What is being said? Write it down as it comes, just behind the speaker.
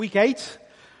Week 8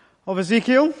 of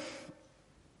Ezekiel.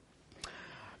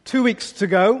 2 weeks to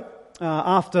go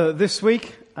after this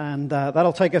week, and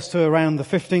that'll take us to around the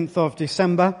 15th of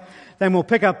December. Then we'll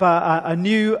pick up a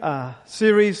new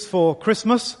series for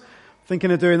Christmas.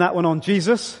 Thinking of doing that one on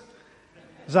Jesus.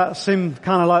 Does that seem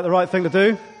kind of like the right thing to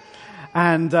do?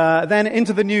 And then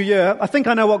into the new year. I think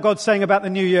I know what God's saying about the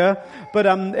new year, but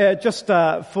just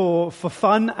for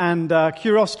fun and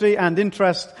curiosity and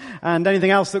interest and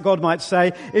anything else that God might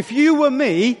say, if you were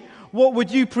me, what would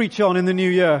you preach on in the new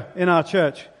year in our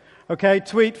church? Okay,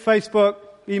 tweet, Facebook,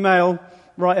 email,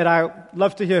 write it out.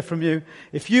 Love to hear from you.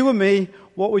 If you were me,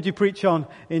 what would you preach on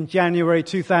in January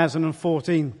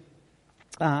 2014?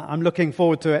 I'm looking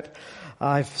forward to it.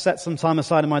 I've set some time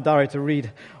aside in my diary to read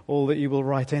all that you will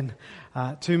write in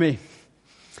to me.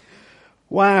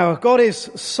 Wow, God is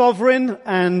sovereign,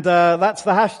 and that's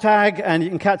the hashtag, and you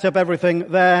can catch up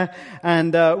everything there.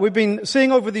 And we've been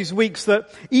seeing over these weeks that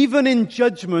even in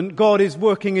judgment, God is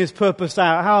working His purpose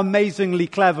out. How amazingly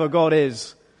clever God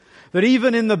is. That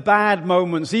even in the bad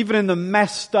moments, even in the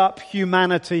messed up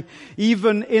humanity,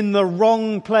 even in the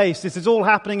wrong place, this is all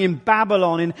happening in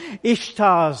Babylon, in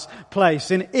Ishtar's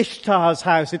place, in Ishtar's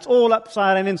house. It's all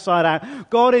upside and inside out.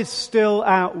 God is still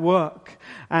at work,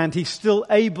 and He's still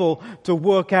able to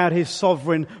work out His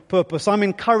sovereign purpose. I'm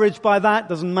encouraged by that.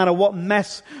 Doesn't matter what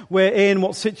mess we're in,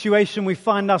 what situation we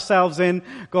find ourselves in,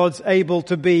 God's able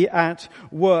to be at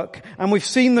work. And we've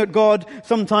seen that God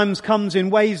sometimes comes in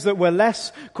ways that we're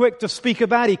less quick to speak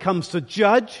about. He comes to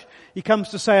judge. He comes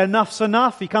to say enough's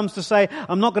enough. He comes to say,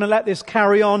 I'm not going to let this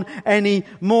carry on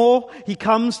anymore. He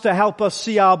comes to help us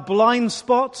see our blind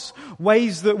spots,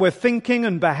 ways that we're thinking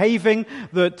and behaving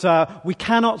that we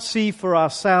cannot see for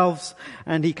ourselves.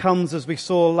 And He comes, as we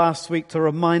saw last week, to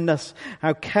remind us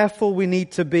how careful we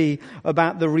need to be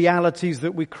about the realities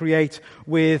that we create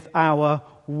with our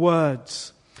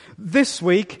words. This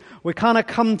week, we kind of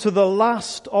come to the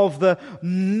last of the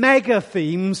mega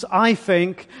themes, I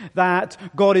think, that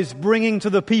God is bringing to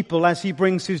the people as He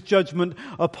brings His judgment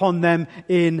upon them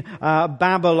in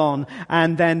Babylon.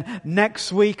 And then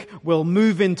next week, we'll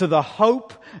move into the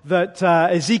hope that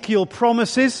Ezekiel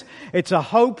promises. It's a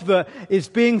hope that is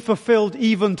being fulfilled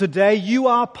even today. You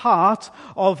are part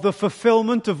of the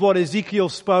fulfillment of what Ezekiel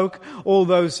spoke all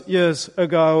those years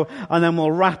ago. And then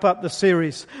we'll wrap up the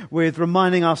series with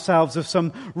reminding ourselves of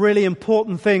some really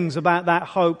important things about that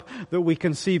hope that we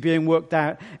can see being worked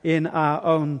out in our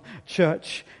own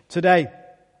church today.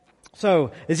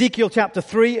 So, Ezekiel chapter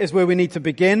 3 is where we need to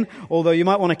begin, although you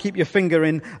might want to keep your finger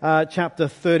in chapter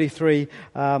 33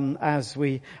 as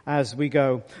we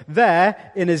go.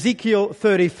 There, in Ezekiel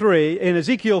 33, in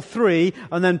Ezekiel 3,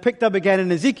 and then picked up again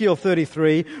in Ezekiel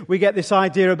 33, we get this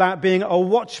idea about being a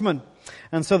watchman.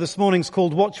 And so this morning's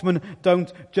called Watchmen,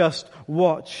 Don't Just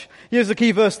Watch. Here's the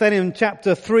key verse then in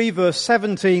chapter 3, verse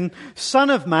 17. Son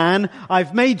of man,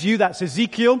 I've made you, that's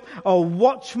Ezekiel, a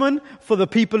watchman for the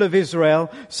people of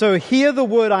Israel. So hear the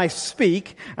word I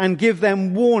speak and give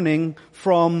them warning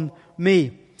from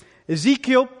me.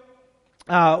 Ezekiel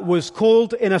was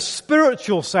called in a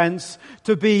spiritual sense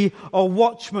to be a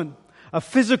watchman. A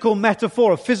physical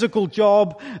metaphor, a physical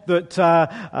job that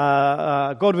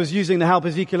God was using to help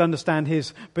Ezekiel understand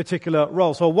his particular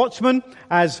role. So a watchman,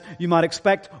 as you might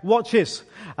expect, watches.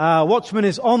 Watchman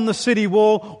is on the city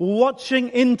wall, watching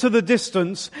into the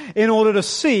distance in order to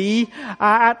see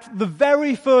at the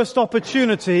very first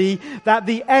opportunity that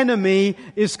the enemy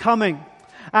is coming.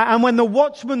 And when the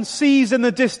watchman sees in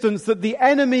the distance that the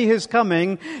enemy is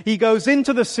coming, he goes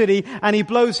into the city and he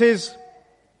blows his...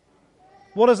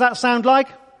 What does that sound like?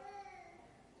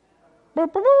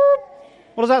 What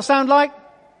does that sound like?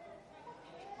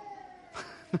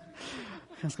 It's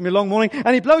going to be a long morning.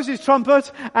 And he blows his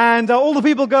trumpet and all the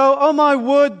people go, oh my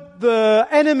word, the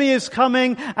enemy is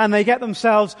coming, and they get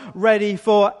themselves ready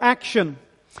for action.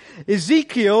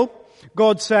 Ezekiel,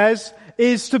 God says,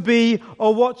 is to be a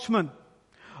watchman.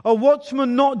 A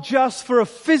watchman not just for a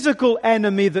physical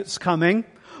enemy that's coming,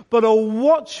 but a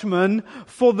watchman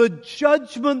for the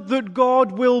judgment that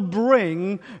God will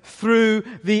bring through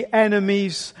the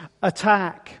enemy's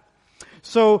attack.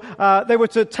 So they were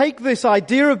to take this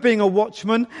idea of being a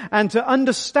watchman and to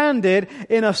understand it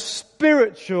in a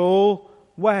spiritual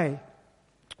way.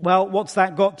 Well, what's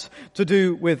that got to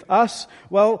do with us?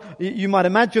 Well, you might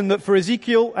imagine that for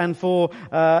Ezekiel and for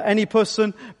any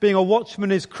person, being a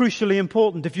watchman is crucially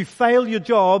important. If you fail your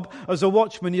job as a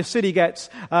watchman, your city gets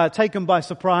taken by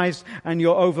surprise and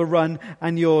you're overrun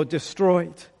and you're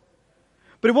destroyed.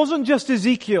 But it wasn't just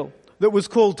Ezekiel that was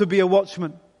called to be a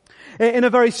watchman. In a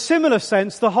very similar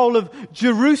sense, the whole of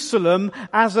Jerusalem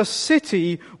as a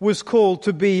city was called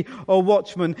to be a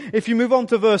watchman. If you move on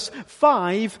to verse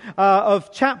 5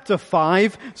 of chapter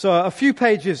 5, so a few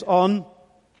pages on,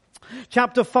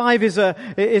 chapter 5 is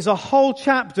a whole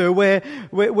chapter where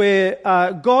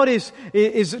God is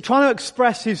trying to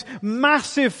express His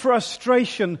massive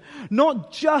frustration,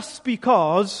 not just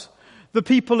because the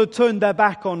people had turned their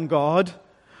back on God,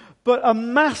 but a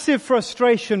massive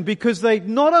frustration because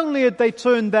not only had they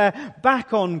turned their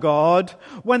back on God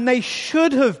when they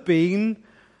should have been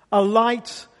a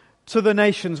light to the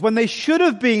nations, when they should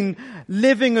have been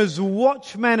living as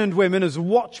watchmen and women, as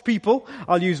watch people.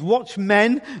 I'll use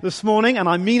watchmen this morning, and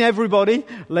I mean everybody,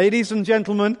 ladies and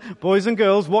gentlemen, boys and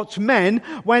girls, watchmen,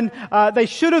 when they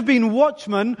should have been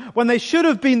watchmen, when they should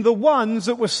have been the ones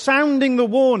that were sounding the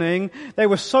warning. They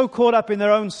were so caught up in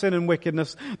their own sin and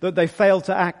wickedness that they failed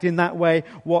to act in that way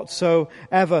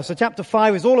whatsoever. So chapter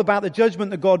 5 is all about the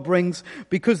judgment that God brings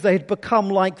because they had become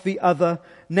like the other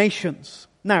nations.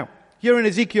 Now, here in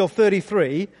Ezekiel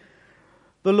 33,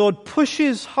 the Lord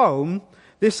pushes home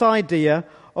this idea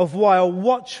of why a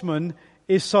watchman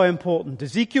is so important.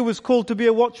 Ezekiel was called to be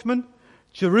a watchman.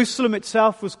 Jerusalem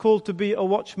itself was called to be a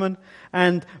watchman.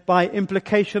 And by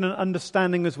implication and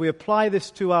understanding, as we apply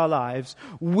this to our lives,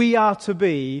 we are to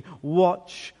be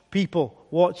watch people,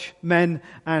 watch men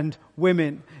and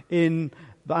women in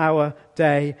our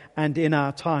day and in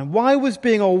our time. Why was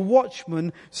being a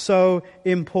watchman so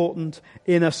important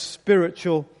in a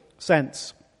spiritual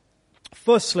sense?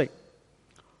 Firstly,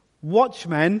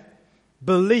 watchmen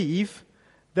believe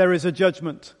there is a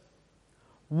judgment.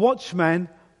 Watchmen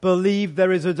believe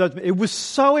there is a judgment. It was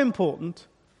so important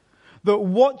that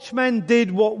watchmen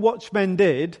did what watchmen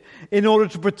did in order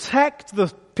to protect the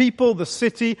people, the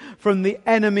city, from the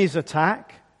enemy's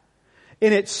attack.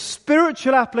 In its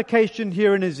spiritual application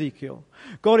here in Ezekiel,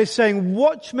 God is saying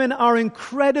watchmen are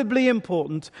incredibly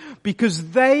important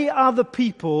because they are the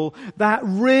people that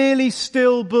really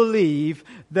still believe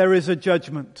there is a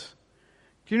judgment.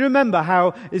 Do you remember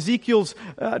how Ezekiel's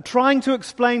trying to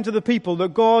explain to the people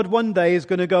that God one day is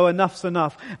going to go, enough's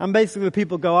enough, and basically the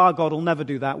people go, God will never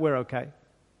do that, we're okay.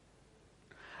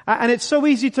 And it's so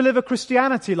easy to live a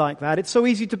Christianity like that. It's so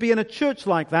easy to be in a church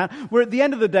like that, where at the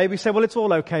end of the day we say, well, it's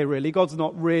all okay really. God's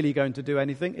not really going to do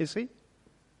anything, is He?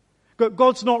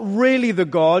 God's not really the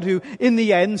God who in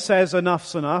the end says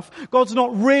enough's enough. God's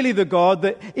not really the God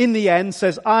that in the end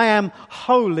says, I am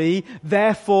holy,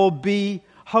 therefore be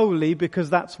holy, because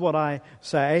that's what I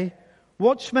say.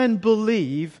 Watchmen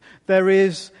believe there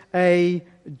is a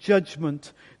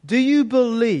judgment. Do you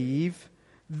believe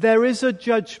there is a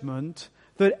judgment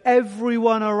that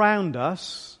everyone around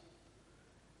us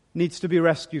needs to be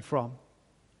rescued from?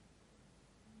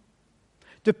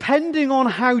 Depending on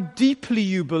how deeply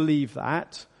you believe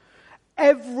that,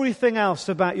 everything else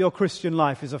about your Christian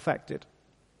life is affected.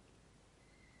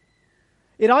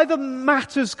 It either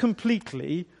matters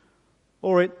completely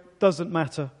or it doesn't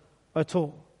matter at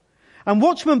all. And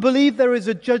watchmen believe there is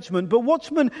a judgment, but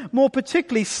watchmen more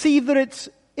particularly see that it's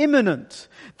imminent.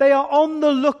 They are on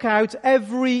the lookout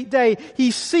every day.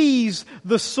 He sees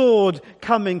the sword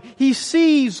coming. He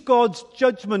sees God's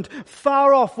judgment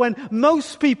far off when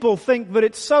most people think that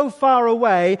it's so far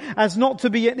away as not to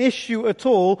be an issue at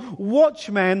all.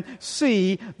 Watchmen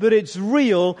see that it's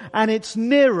real and it's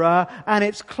nearer and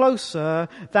it's closer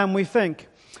than we think.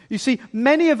 You see,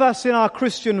 many of us in our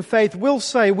Christian faith will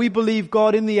say we believe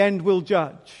God in the end will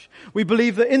judge. We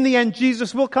believe that in the end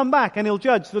Jesus will come back and He'll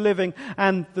judge the living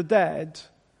and the dead.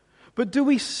 But do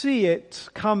we see it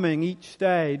coming each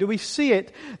day? Do we see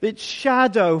it, its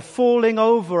shadow falling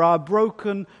over our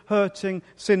broken, hurting,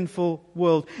 sinful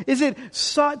world? Is it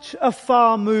such a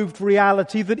far-moved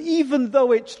reality that even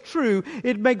though it's true,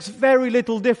 it makes very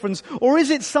little difference? Or is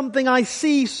it something I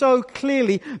see so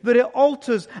clearly that it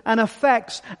alters and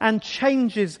affects and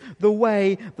changes the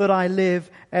way that I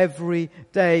live every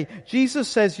day? Jesus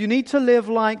says you need to live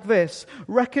like this,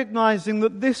 recognizing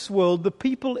that this world, the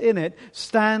people in it,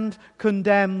 stand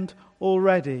condemned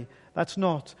already. That's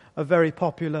not a very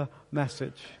popular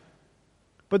message.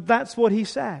 But that's what He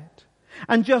said.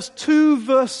 And just 2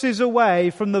 verses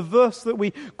away from the verse that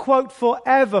we quote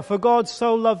forever, for God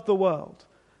so loved the world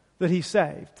that He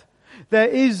saved, there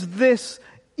is this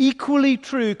equally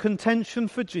true contention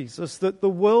for Jesus that the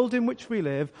world in which we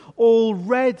live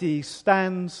already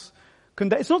stands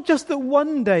condemned. It's not just that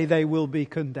one day they will be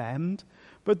condemned,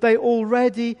 but they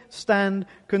already stand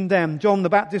condemned. John the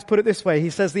Baptist put it this way.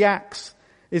 He says the axe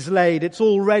is laid.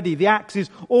 The axe is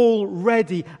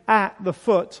already at the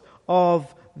foot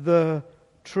of the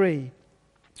tree.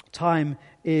 Time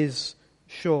is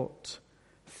short.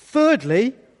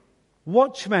 Thirdly,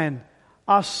 Watchmen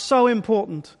are so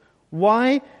important.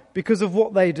 Why? Because of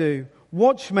what they do.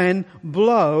 Watchmen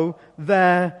blow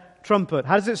their trumpet.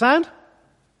 How does it sound?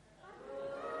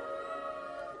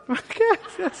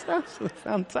 Yes, absolutely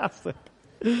fantastic.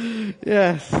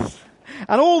 Yes.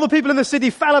 And all the people in the city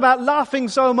fell about laughing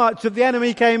so much that the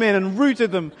enemy came in and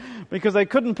routed them because they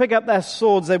couldn't pick up their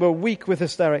swords. They were weak with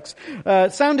hysterics.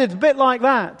 It sounded a bit like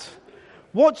that.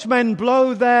 Watchmen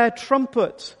blow their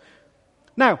trumpet.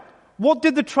 Now, what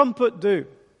did the trumpet do?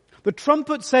 The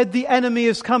trumpet said the enemy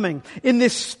is coming. In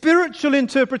this spiritual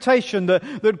interpretation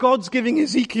that God's giving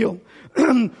Ezekiel,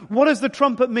 what does the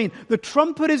trumpet mean? The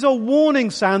trumpet is a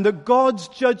warning sound that God's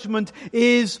judgment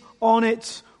is on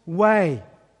its way.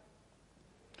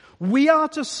 We are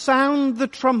to sound the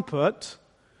trumpet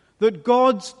that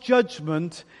God's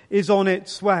judgment is on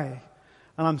its way.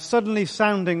 And I'm suddenly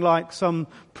sounding like some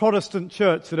Protestant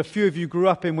church that a few of you grew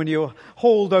up in when you were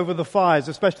hauled over the fires,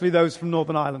 especially those from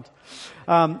Northern Ireland,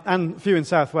 and a few in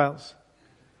South Wales.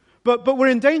 But we're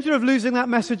in danger of losing that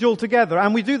message altogether,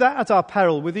 and we do that at our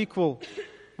peril with equal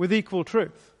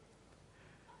truth.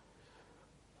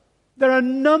 There are a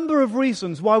number of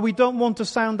reasons why we don't want to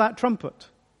sound that trumpet.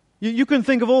 You can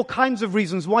think of all kinds of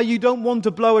reasons why you don't want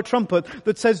to blow a trumpet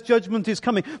that says judgment is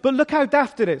coming. But look how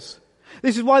daft it is.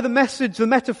 This is why the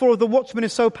metaphor of the watchman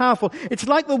is so powerful. It's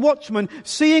like the watchman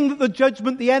seeing that the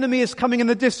judgment, the enemy is coming in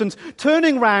the distance,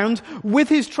 turning round with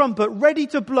his trumpet, ready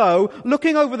to blow,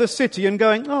 looking over the city and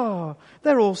going, oh,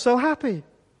 they're all so happy.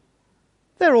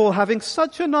 They're all having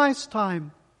such a nice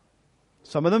time.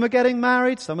 Some of them are getting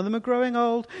married, some of them are growing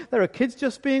old, there are kids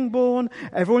just being born,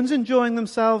 everyone's enjoying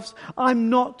themselves. I'm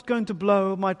not going to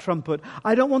blow my trumpet.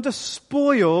 I don't want to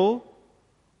spoil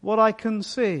what I can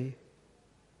see.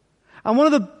 And one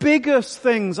of the biggest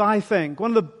things, I think,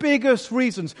 one of the biggest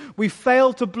reasons we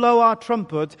fail to blow our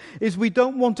trumpet is we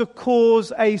don't want to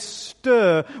cause a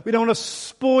stir. We don't want to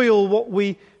spoil what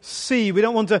we see. We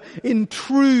don't want to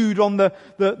intrude on the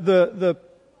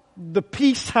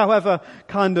peace, however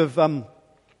kind of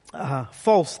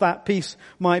false that peace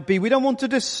might be. We don't want to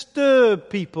disturb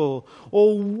people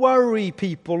or worry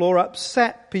people or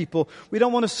upset people. We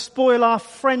don't want to spoil our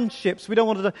friendships. We don't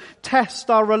want to test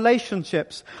our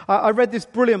relationships. I read this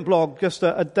brilliant blog just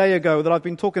a day ago that I've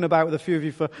been talking about with a few of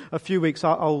you for a few weeks.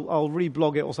 I'll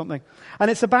reblog it or something. And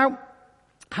it's about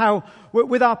how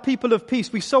with our people of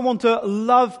peace, we so want to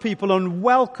love people and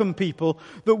welcome people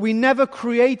that we never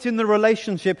create in the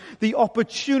relationship the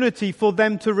opportunity for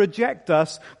them to reject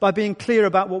us by being clear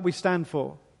about what we stand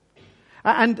for.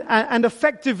 And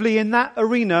effectively in that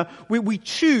arena, we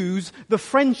choose the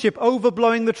friendship over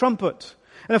blowing the trumpet.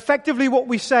 And effectively what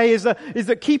we say is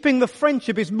that keeping the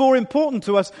friendship is more important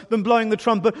to us than blowing the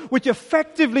trumpet, which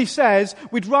effectively says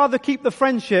we'd rather keep the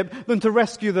friendship than to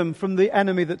rescue them from the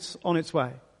enemy that's on its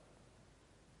way.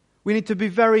 We need to be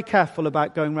very careful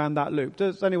about going around that loop.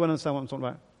 Does anyone understand what I'm talking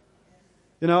about?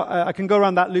 You know, I can go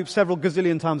around that loop several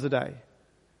gazillion times a day.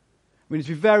 We need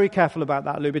to be very careful about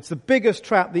that loop. It's the biggest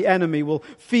trap the enemy will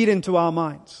feed into our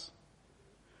minds.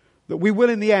 That we will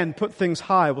in the end put things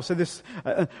high. We'll say this,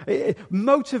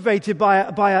 motivated by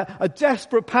a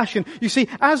desperate passion. You see,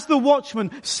 as the watchman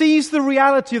sees the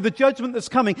reality of the judgment that's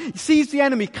coming, he sees the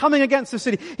enemy coming against the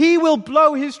city, he will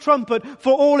blow his trumpet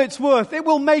for all it's worth. It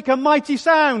will make a mighty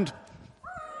sound.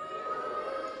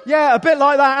 Yeah, a bit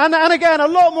like that. And again, a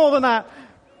lot more than that.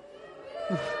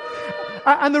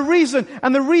 And the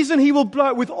reason he will blow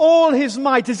it with all his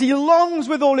might is he longs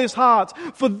with all his heart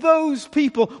for those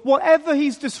people, whatever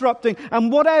he's disrupting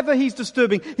and whatever he's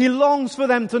disturbing, he longs for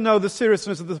them to know the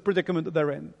seriousness of the predicament that they're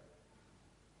in.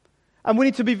 And we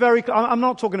need to be I'm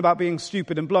not talking about being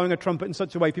stupid and blowing a trumpet in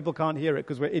such a way people can't hear it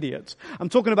because we're idiots. I'm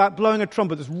talking about blowing a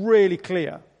trumpet that's really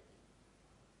clear.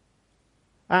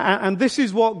 And this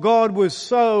is what God was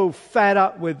so fed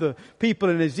up with the people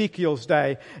in Ezekiel's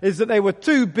day, is that they were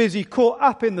too busy, caught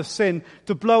up in the sin,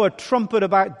 to blow a trumpet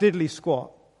about diddly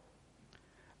squat.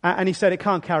 And he said it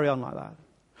can't carry on like that.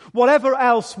 Whatever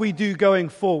else we do going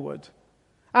forward,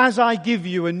 as I give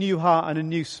you a new heart and a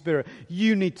new spirit,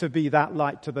 you need to be that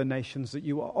light to the nations that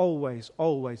you are always,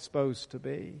 always supposed to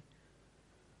be.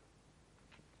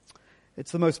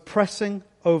 It's the most pressing,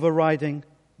 overriding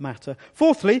matter.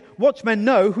 Fourthly, watchmen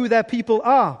know who their people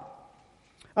are.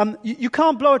 You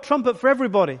can't blow a trumpet for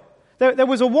everybody. There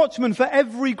was a watchman for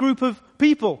every group of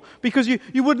people because you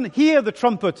wouldn't hear the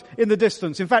trumpet in the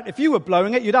distance. In fact, if you were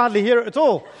blowing it, you'd hardly hear it at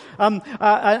all.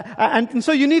 And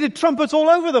so you needed trumpets all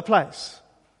over the place.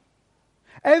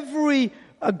 Every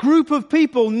a group of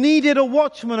people needed a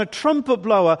watchman, a trumpet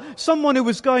blower, someone who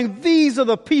was going, these are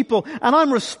the people, and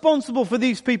I'm responsible for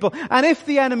these people. And if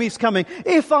the enemy's coming,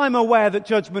 if I'm aware that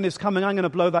judgment is coming, I'm going to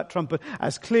blow that trumpet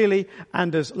as clearly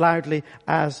and as loudly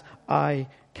as I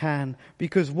can.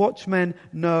 Because watchmen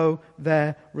know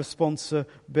their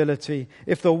responsibility.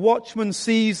 If the watchman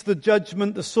sees the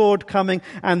judgment, the sword coming,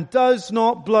 and does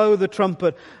not blow the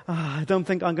trumpet, I don't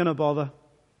think I'm going to bother.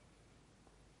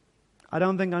 I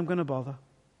don't think I'm going to bother.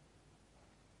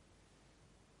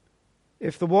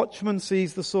 If the watchman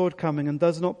sees the sword coming and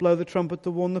does not blow the trumpet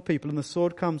to warn the people, and the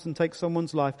sword comes and takes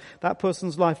someone's life, that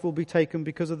person's life will be taken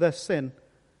because of their sin.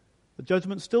 The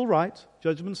judgment's still right,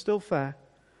 judgment's still fair,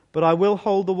 but I will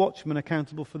hold the watchman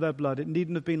accountable for their blood. It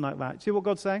needn't have been like that. See what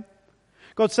God's saying?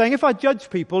 God's saying, if I judge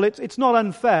people, it's not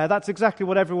unfair. That's exactly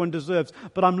what everyone deserves.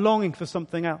 But I'm longing for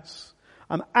something else.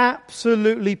 I'm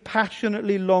absolutely,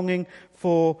 passionately longing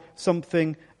for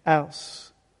something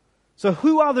else. So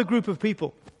who are the group of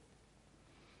people?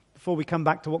 Before we come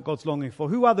back to what God's longing for,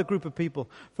 who are the group of people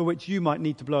for which you might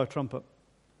need to blow a trumpet?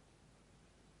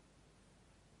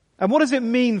 And what does it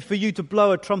mean for you to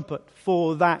blow a trumpet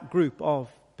for that group of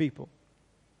people?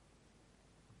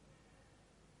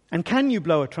 And can you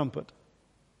blow a trumpet?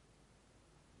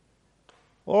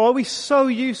 Or are we so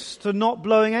used to not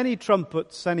blowing any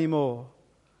trumpets anymore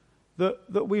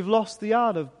that we've lost the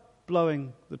art of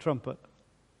blowing the trumpet?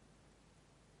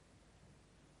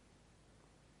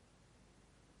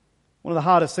 One of the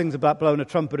hardest things about blowing a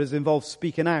trumpet is it involves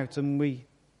speaking out, and we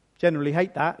generally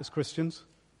hate that as Christians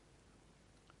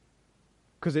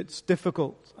because it's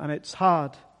difficult and it's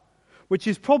hard, which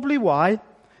is probably why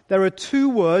there are two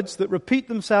words that repeat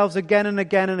themselves again and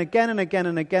again and again and again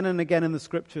and again and again in the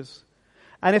Scriptures.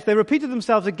 And if they repeated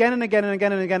themselves again and again and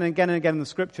again and again and again and again in the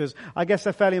Scriptures, I guess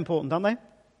they're fairly important, aren't they?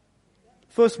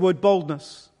 First word,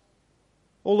 boldness.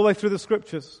 All the way through the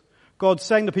Scriptures, God's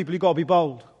saying to people, you've got to be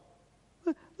bold.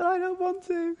 I don't want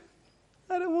to.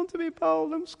 I don't want to be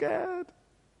bold. I'm scared.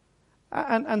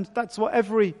 And that's what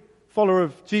every follower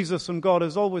of Jesus and God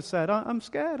has always said. I'm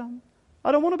scared.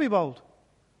 I don't want to be bold.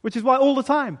 Which is why all the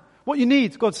time, what you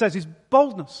need, God says, is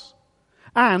boldness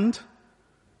and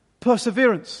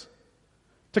perseverance.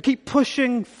 To keep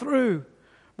pushing through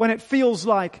when it feels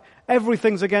like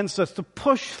everything's against us. To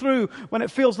push through when it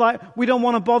feels like we don't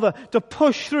want to bother. To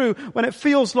push through when it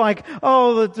feels like,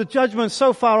 oh, the judgment's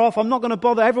so far off, I'm not going to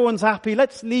bother. Everyone's happy.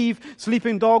 Let's leave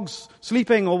sleeping dogs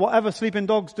sleeping, or whatever sleeping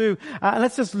dogs do. And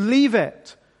let's just leave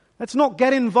it. Let's not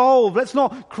get involved. Let's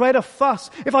not create a fuss.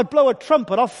 If I blow a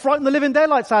trumpet, I'll frighten the living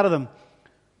daylights out of them.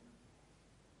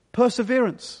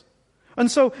 Perseverance. And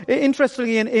so,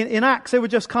 interestingly, in Acts, they were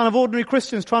just kind of ordinary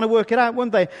Christians trying to work it out,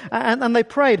 weren't they? And they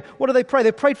prayed. What did they pray?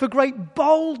 They prayed for great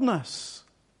boldness.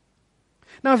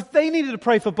 Now, if they needed to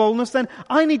pray for boldness, then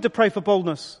I need to pray for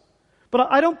boldness.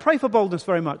 But I don't pray for boldness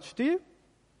very much, do you?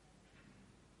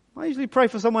 I usually pray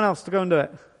for someone else to go and do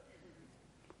it.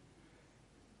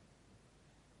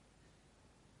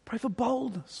 Pray for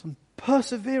boldness and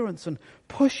perseverance and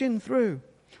pushing through.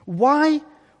 Why?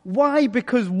 Why?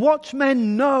 Because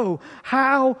watchmen know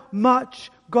how much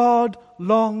God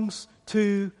longs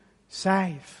to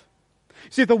save.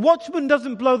 See, if the watchman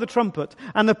doesn't blow the trumpet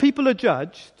and the people are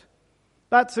judged,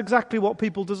 that's exactly what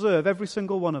people deserve, every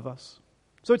single one of us.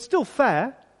 So it's still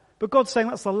fair, but God's saying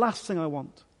that's the last thing I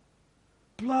want.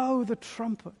 Blow the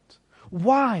trumpet.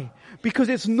 Why? Because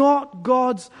it's not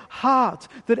God's heart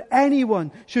that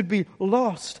anyone should be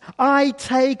lost. I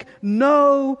take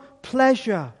no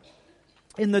pleasure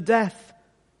in the death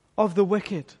of the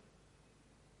wicked,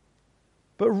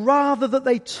 but rather that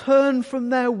they turn from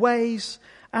their ways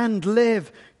and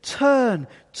live. Turn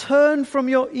from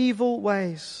your evil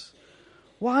ways.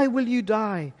 Why will you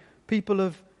die, people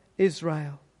of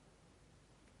Israel?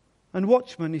 And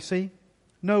watchmen, you see,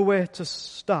 know where to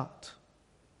start,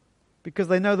 because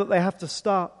they know that they have to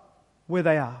start where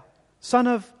they are. Son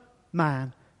of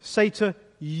man, say to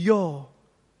your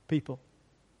people.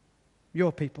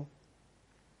 Your people.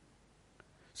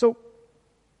 So,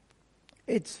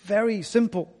 it's very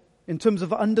simple in terms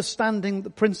of understanding the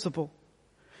principle.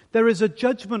 There is a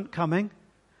judgment coming,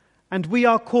 and we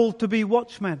are called to be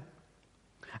watchmen.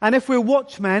 And if we're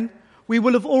watchmen, we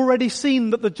will have already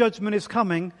seen that the judgment is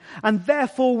coming, and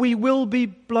therefore we will be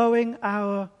blowing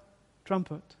our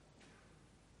trumpet.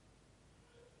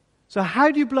 So how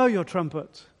do you blow your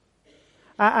trumpet?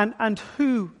 And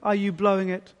who are you blowing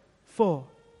it for?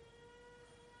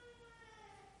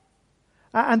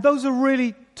 And those are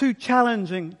really two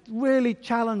really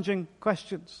challenging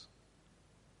questions.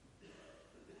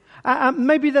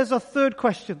 Maybe there's a third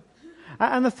question.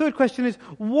 And the third question is,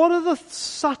 what are the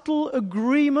subtle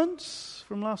agreements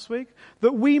from last week?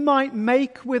 That we might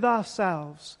make with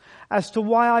ourselves as to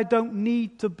why I don't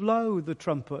need to blow the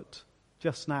trumpet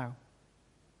just now.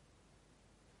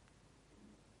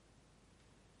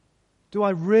 Do I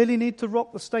really need to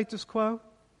rock the status quo?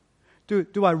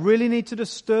 Do I really need to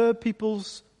disturb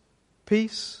people's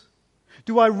peace?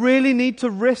 Do I really need to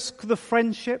risk the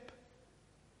friendship?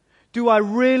 Do I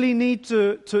really need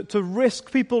to risk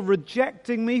people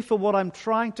rejecting me for what I'm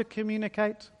trying to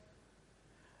communicate?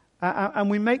 And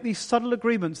we make these subtle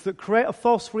agreements that create a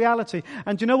false reality.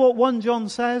 And do you know what 1 John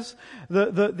says?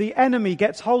 The enemy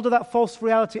gets hold of that false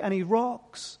reality and he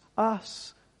rocks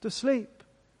us to sleep.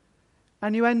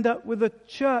 And you end up with a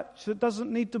church that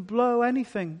doesn't need to blow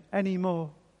anything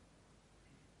anymore.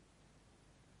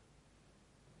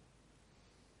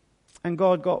 And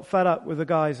God got fed up with the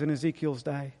guys in Ezekiel's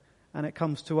day. And it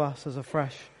comes to us as a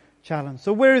fresh challenge.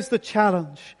 So where is the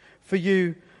challenge for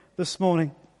you this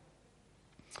morning?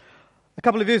 A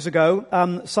couple of years ago,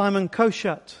 Simon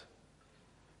Koshat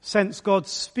sensed God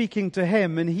speaking to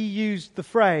him. And he used the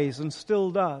phrase, and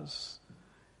still does,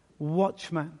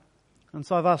 watchman. And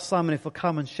so I've asked Simon if he'll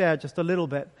come and share just a little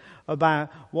bit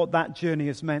about what that journey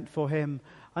has meant for him,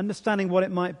 understanding what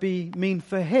it might mean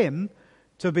for him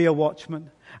to be a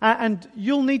watchman. And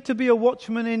you'll need to be a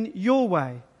watchman in your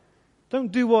way.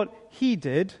 Don't do what he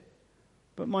did.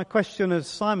 But my question as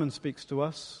Simon speaks to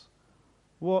us,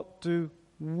 what do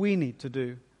we need to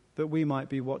do that we might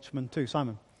be watchmen too?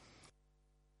 Simon.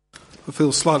 I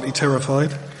feel slightly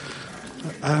terrified.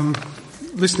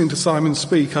 Listening to Simon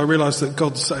speak, I realised that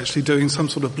God's actually doing some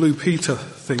sort of Blue Peter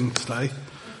thing today,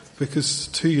 because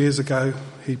 2 years ago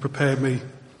he prepared me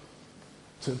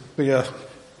to be an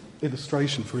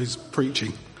illustration for his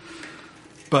preaching,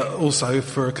 but also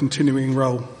for a continuing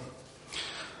role.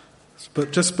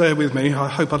 But just bear with me, I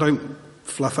hope I don't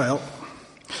fluff out.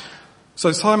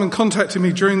 So Simon contacted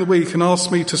me during the week and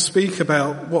asked me to speak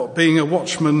about what being a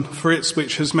watchman for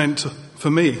Ipswich has meant for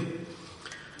me,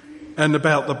 and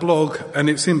about the blog and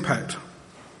its impact.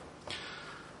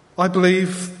 I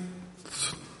believe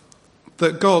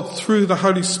that God, through the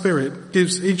Holy Spirit,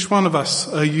 gives each one of us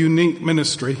a unique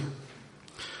ministry,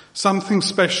 something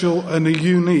special and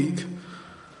unique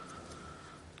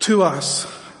to us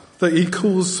that he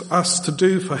calls us to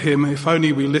do for him if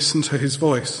only we listen to his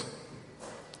voice.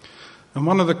 And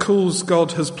one of the calls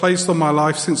God has placed on my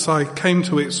life since I came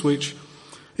to Ipswich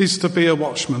is to be a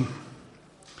watchman.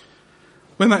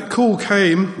 When that call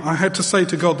came, I had to say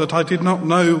to God that I did not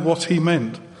know what he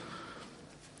meant.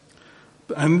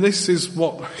 And this is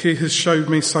what he has showed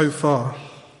me so far.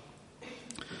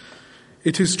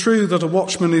 It is true that a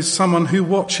watchman is someone who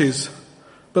watches,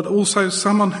 but also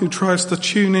someone who tries to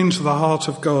tune into the heart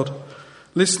of God,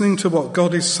 listening to what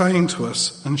God is saying to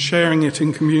us and sharing it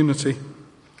in community.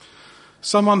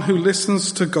 Someone who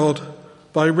listens to God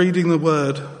by reading the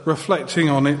word, reflecting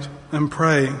on it and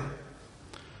praying.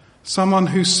 Someone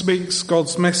who speaks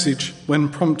God's message when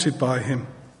prompted by him.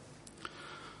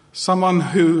 Someone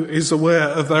who is aware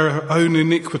of their own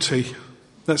iniquity.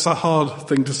 That's a hard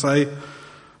thing to say,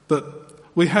 but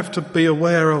we have to be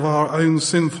aware of our own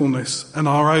sinfulness and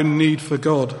our own need for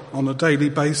God on a daily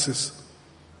basis.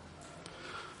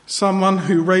 Someone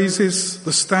who raises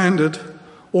the standard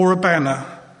or a banner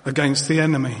against the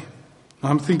enemy.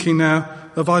 I'm thinking now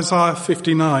of Isaiah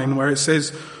 59, where it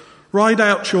says, "Ride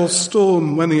out your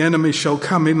storm when the enemy shall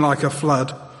come in like a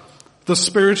flood. The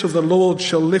Spirit of the Lord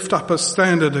shall lift up a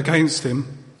standard against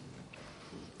him."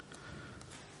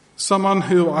 Someone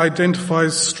who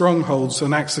identifies strongholds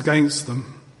and acts against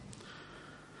them.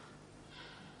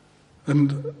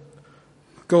 And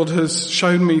God has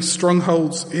shown me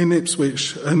strongholds in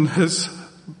Ipswich and has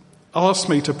asked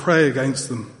me to pray against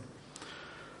them.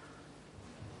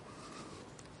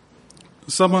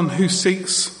 Someone who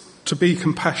seeks to be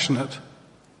compassionate.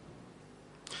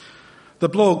 The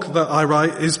blog that I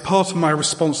write is part of my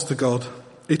response to God.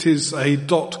 It is a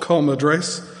 .com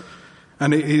address,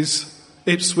 and it is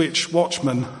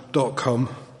ipswichwatchman.com.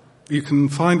 You can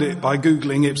find it by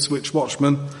Googling Ipswich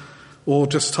Watchman or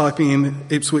just typing in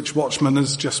Ipswich Watchman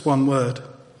as just one word.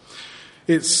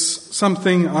 It's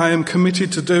something I am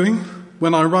committed to doing.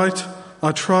 When I write,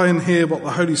 I try and hear what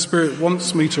the Holy Spirit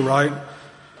wants me to write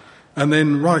and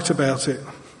then write about it.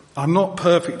 I'm not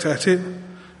perfect at it.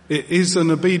 It is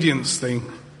an obedience thing.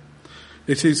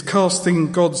 It is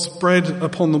casting God's bread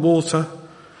upon the water,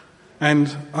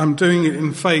 and I'm doing it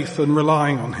in faith and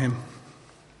relying on him.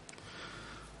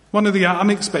 One of the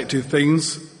unexpected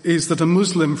things is that a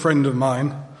Muslim friend of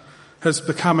mine has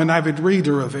become an avid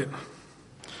reader of it.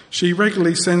 She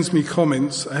regularly sends me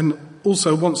comments and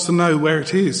also wants to know where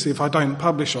it is if I don't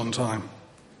publish on time.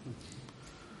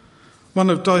 One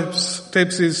of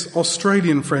Deb's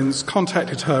Australian friends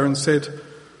contacted her and said,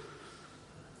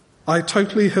 "I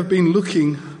totally have been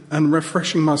looking and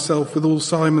refreshing myself with all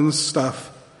Simon's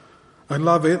stuff. I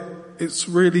love it. It's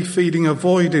really feeding a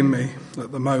void in me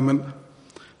at the moment.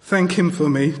 Thank him for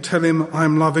me. Tell him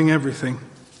I'm loving everything."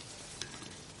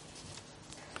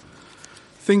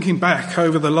 Thinking back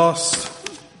over the last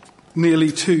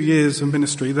nearly 2 years of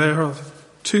ministry, there are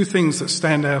two things that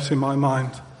stand out in my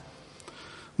mind.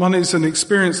 One is an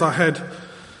experience I had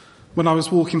when I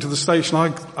was walking to the station.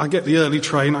 I get the early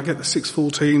train, I get the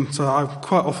 6:14, so I'm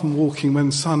quite often walking when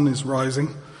the sun is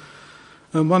rising.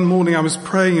 And one morning I was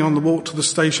praying on the walk to the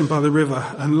station by the river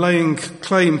and laying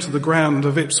claim to the ground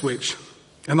of Ipswich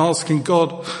and asking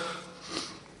God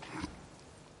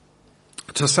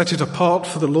to set it apart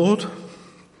for the Lord.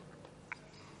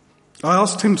 I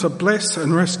asked him to bless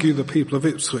and rescue the people of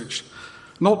Ipswich,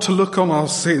 not to look on our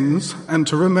sins and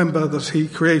to remember that he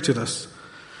created us.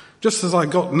 Just as I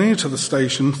got near to the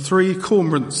station, 3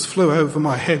 cormorants flew over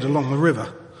my head along the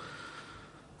river.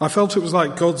 I felt it was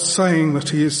like God saying that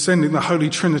he is sending the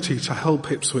Holy Trinity to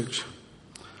help Ipswich.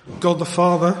 God the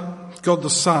Father, God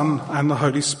the Son, and the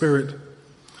Holy Spirit.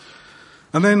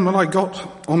 And then when I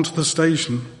got onto the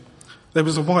station, there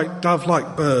was a white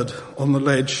dove-like bird on the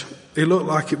ledge. It looked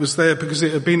like it was there because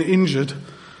it had been injured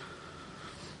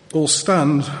or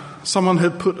stunned. Someone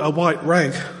had put a white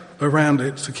rag around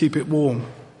it to keep it warm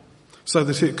so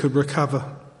that it could recover.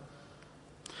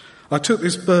 I took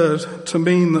this bird to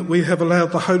mean that we have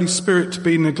allowed the Holy Spirit to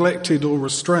be neglected or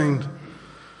restrained.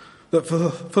 That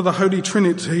for the Holy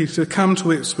Trinity to come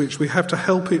to Ipswich, we have to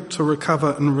help it to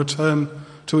recover and return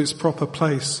to its proper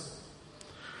place.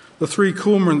 The 3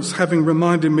 cormorants having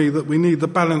reminded me that we need the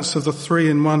balance of the 3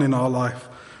 in 1 in our life,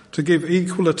 to give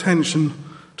equal attention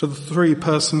to the 3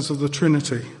 persons of the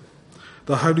Trinity.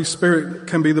 The Holy Spirit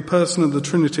can be the person of the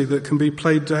Trinity that can be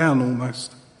played down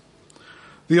almost.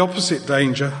 The opposite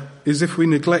danger is if we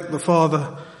neglect the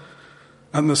Father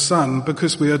and the Son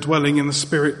because we are dwelling in the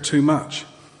Spirit too much.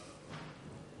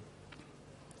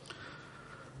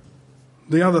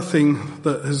 The other thing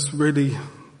that has really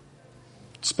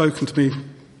spoken to me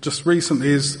just recently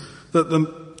is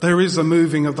that there is a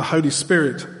moving of the Holy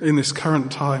Spirit in this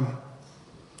current time.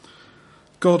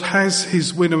 God has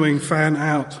his winnowing fan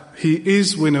out. He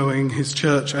is winnowing his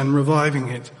church and reviving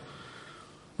it.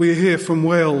 We hear from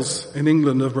Wales in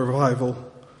England of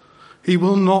revival. He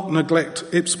will not neglect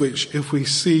Ipswich if we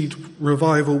seed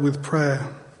revival with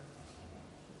prayer.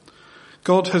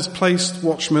 God has placed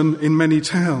watchmen in many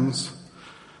towns.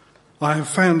 I have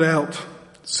found out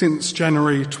since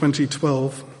January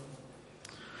 2012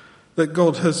 that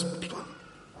God has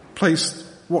placed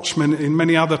watchmen in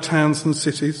many other towns and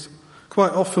cities.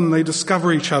 Quite often they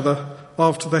discover each other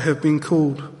after they have been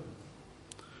called.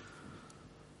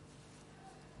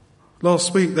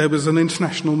 Last week there was an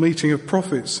international meeting of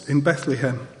prophets in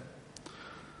Bethlehem.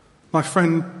 My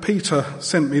friend Peter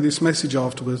sent me this message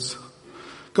afterwards.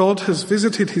 God has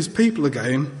visited his people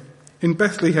again. In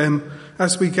Bethlehem,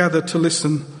 as we gathered to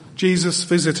listen, Jesus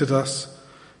visited us.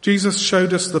 Jesus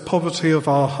showed us the poverty of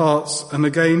our hearts and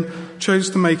again chose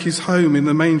to make his home in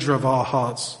the manger of our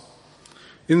hearts.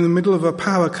 In the middle of a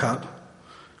power cut,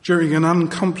 during an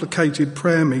uncomplicated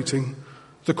prayer meeting,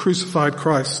 the crucified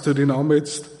Christ stood in our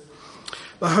midst.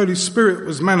 The Holy Spirit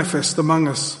was manifest among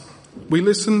us. We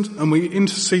listened and we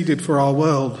interceded for our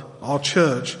world, our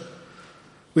church.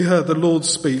 We heard the Lord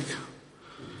speak.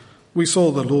 We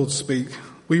saw the Lord speak.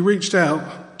 We reached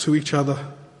out to each other.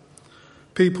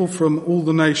 People from all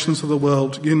the nations of the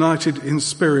world, united in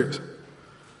spirit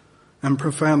and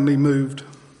profoundly moved.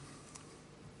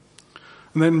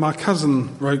 And then my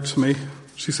cousin wrote to me.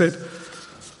 She said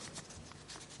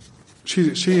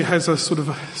she has a sort of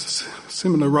a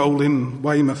similar role in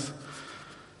Weymouth.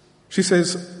 She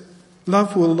says,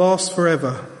 love will last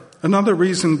forever. Another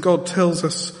reason God tells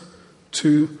us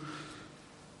to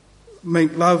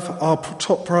make love our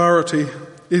top priority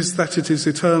is that it is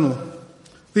eternal.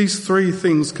 These 3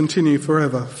 things continue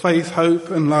forever: faith,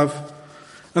 hope, and love.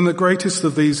 And the greatest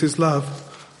of these is love.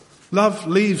 Love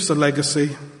leaves a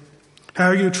legacy.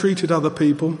 How you treated other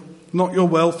people, not your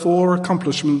wealth or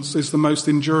accomplishments, is the most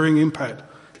enduring impact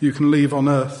you can leave on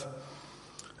earth.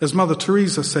 As Mother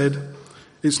Teresa said,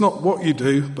 it's not what you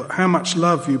do, but how much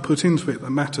love you put into it that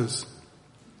matters.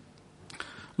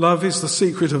 Love is the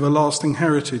secret of a lasting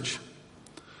heritage.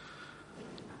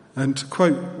 And to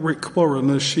quote Rick Warren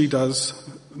as she does,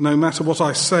 no matter what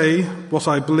I say, what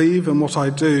I believe and what I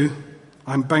do,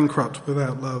 I'm bankrupt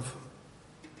without love.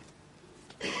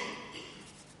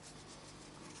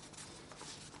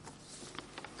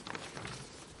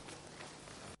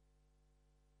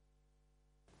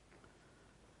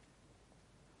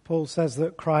 Paul says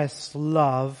that Christ's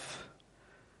love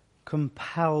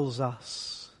compels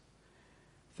us.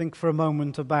 Think for a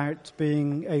moment about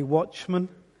being a watchman,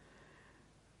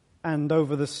 and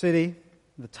over the city,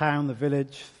 the town, the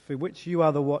village, for which you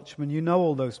are the watchman. You know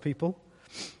all those people.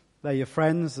 They're your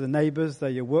friends, the neighbors, they're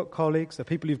your work colleagues, they're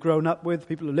people you've grown up with,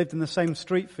 people who lived in the same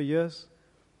street for years.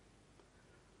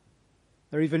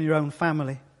 They're even your own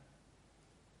family.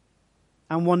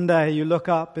 And one day you look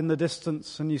up in the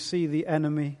distance and you see the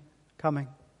enemy coming.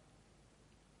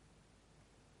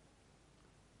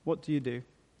 What do you do?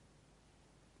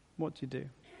 What do you do?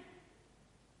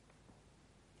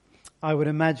 I would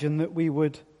imagine that we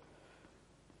would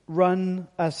run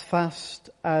as fast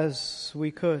as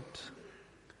we could.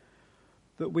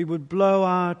 That we would blow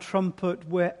our trumpet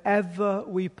wherever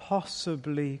we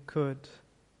possibly could.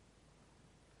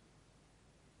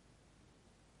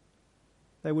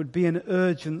 There would be an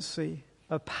urgency,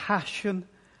 a passion,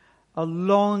 a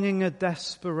longing, a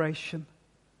desperation.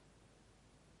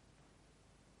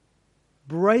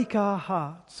 Break our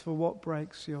hearts for what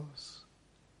breaks yours.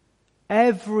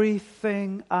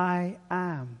 Everything I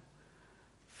am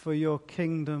for your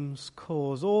kingdom's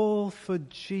cause. All for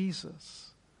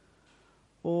Jesus.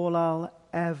 All I'll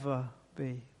ever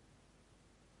be.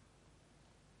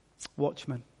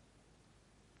 Watchmen,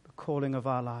 the calling of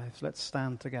our lives. Let's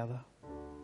stand together.